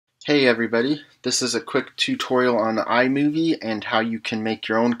Hey everybody, this is a quick tutorial on iMovie and how you can make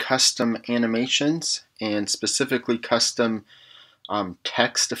your own custom animations and specifically custom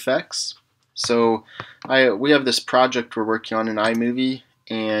text effects. So we have this project we're working on in iMovie,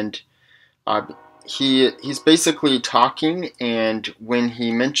 and uh, he's basically talking, and when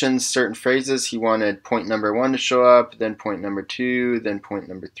he mentions certain phrases, he wanted point number 1 to show up, then point number 2, then point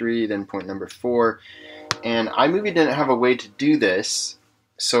number 3, then point number 4, and iMovie didn't have a way to do this.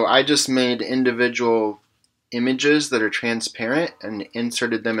 So I just made individual images that are transparent and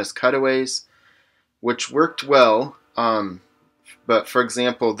inserted them as cutaways, which worked well. But for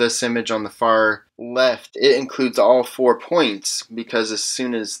example, this image on the far left, it includes all 4 points, because as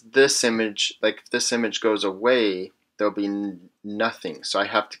soon as this image, if this image goes away, there'll be nothing. So I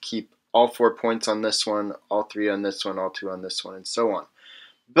have to keep all 4 points on this one, all 3 on this one, all 2 on this one, and so on.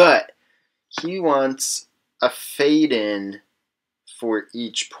 But he wants a fade in for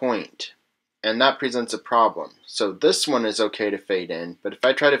each point, and that presents a problem. So this one is okay to fade in, but if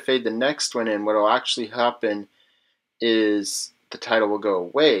I try to fade the next one in, what will actually happen is the title will go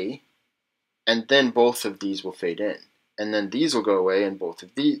away, and then both of these will fade in, and then these will go away, and all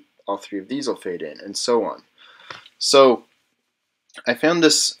 3 of these will fade in, and so on. So I found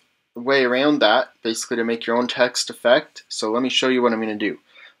this way around that, basically to make your own text effect. So let me show you what I'm going to do.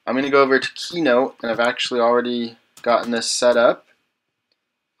 I'm going to go over to Keynote, and I've actually already gotten this set up.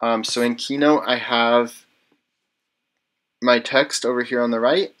 So in Keynote, I have my text over here on the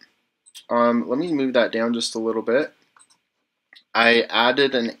right. Let me move that down just a little bit. I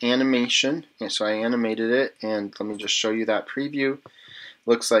added an animation, and so I animated it, and let me just show you that preview.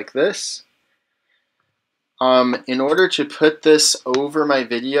 Looks like this. In order to put this over my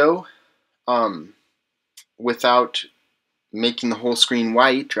video without making the whole screen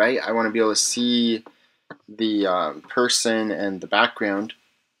white, right? I want to be able to see the person and the background.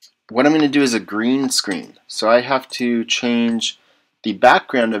 What I'm going to do is a green screen. So I have to change the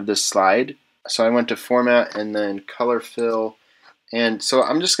background of this slide. So I went to Format and then Color Fill. And so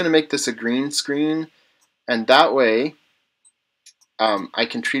I'm just going to make this a green screen. And that way I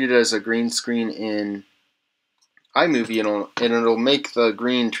can treat it as a green screen in iMovie, and it'll make the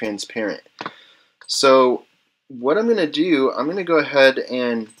green transparent. So what I'm going to do, I'm going to go ahead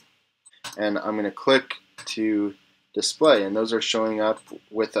and I'm going to click to display, and those are showing up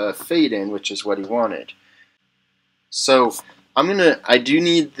with a fade in, which is what he wanted. So I do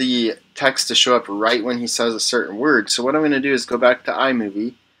need the text to show up right when he says a certain word. So what I'm going to do is go back to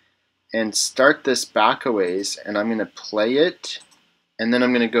iMovie and start this back a ways, and I'm going to play it, and then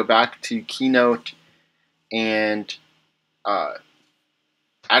I'm going to go back to Keynote, and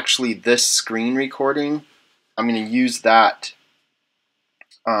actually this screen recording, I'm going to use that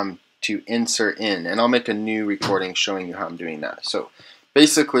to insert in, and I'll make a new recording showing you how I'm doing that. So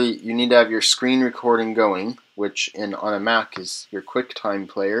basically you need to have your screen recording going, which on a Mac is your QuickTime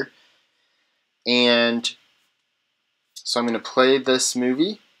player. And so I'm going to play this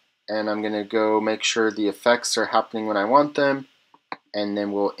movie, and I'm going to go make sure the effects are happening when I want them, and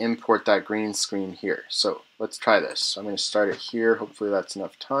then we'll import that green screen here. So let's try this. So I'm going to start it here. Hopefully that's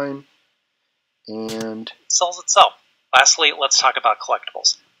enough time. And it sells itself. Lastly, let's talk about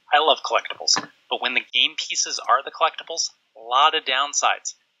collectibles. I love collectibles, but when the game pieces are the collectibles, a lot of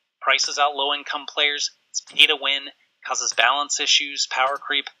downsides. Prices out low-income players, it's pay to win, causes balance issues, power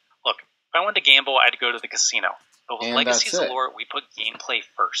creep. Look, if I wanted to gamble, I'd go to the casino. But with Legacies of Lore, we put gameplay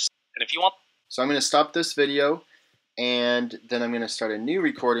first. And if you want... So I'm going to stop this video, and then I'm going to start a new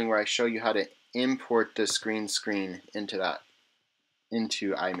recording where I show you how to import this green screen into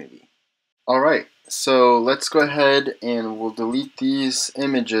iMovie. Alright, so let's go ahead and we'll delete these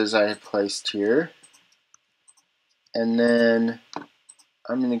images I had placed here. And then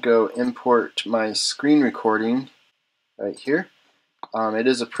I'm going to go import my screen recording right here. It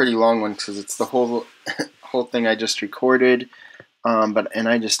is a pretty long one because it's the whole thing I just recorded, and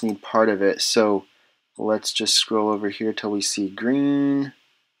I just need part of it. So let's just scroll over here till we see green.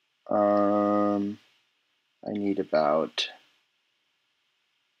 I need about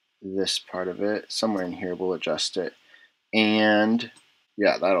this part of it. Somewhere in here we'll adjust it. And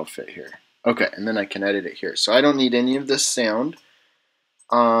yeah, that'll fit here. Okay, and then I can edit it here. So I don't need any of this sound.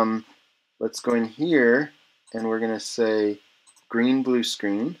 Let's go in here, and we're going to say green blue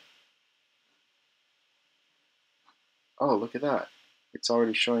screen. Oh, look at that. It's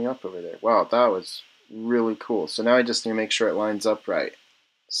already showing up over there. Wow, that was really cool. So now I just need to make sure it lines up right.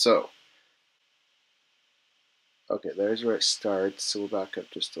 So, okay, there's where it starts. So we'll back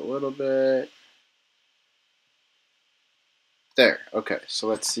up just a little bit. There. Okay, so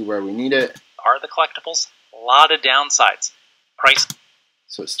let's see where we need it. Are the collectibles? A lot of downsides. Price.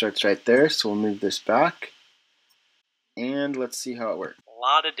 So it starts right there, so we'll move this back. And let's see how it works. A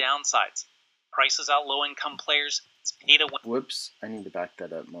lot of downsides. Prices out low-income players. It's pay to win. Whoops, I need to back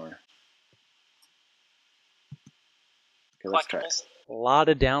that up more. Okay, let's try it. A lot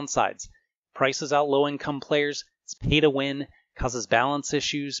of downsides. Prices out low-income players. It's pay to win. Causes balance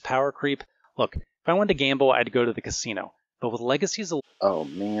issues, power creep. Look, if I wanted to gamble, I'd go to the casino. But with legacies... Oh,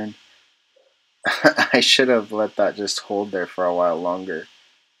 man. I should have let that just hold there for a while longer.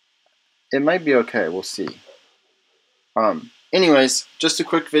 It might be okay, we'll see. Anyways, just a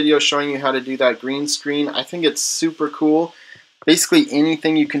quick video showing you how to do that green screen. I think it's super cool. Basically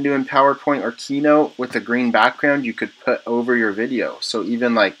anything you can do in PowerPoint or Keynote with a green background you could put over your video. So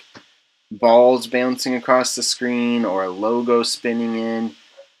even like balls bouncing across the screen or a logo spinning in.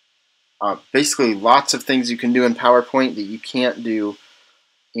 Basically lots of things you can do in PowerPoint that you can't do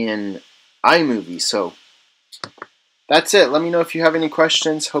in iMovie. So that's it. Let me know if you have any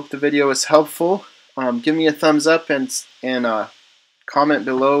questions. Hope the video was helpful. Give me a thumbs up and comment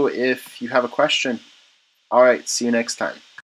below if you have a question. Alright, see you next time.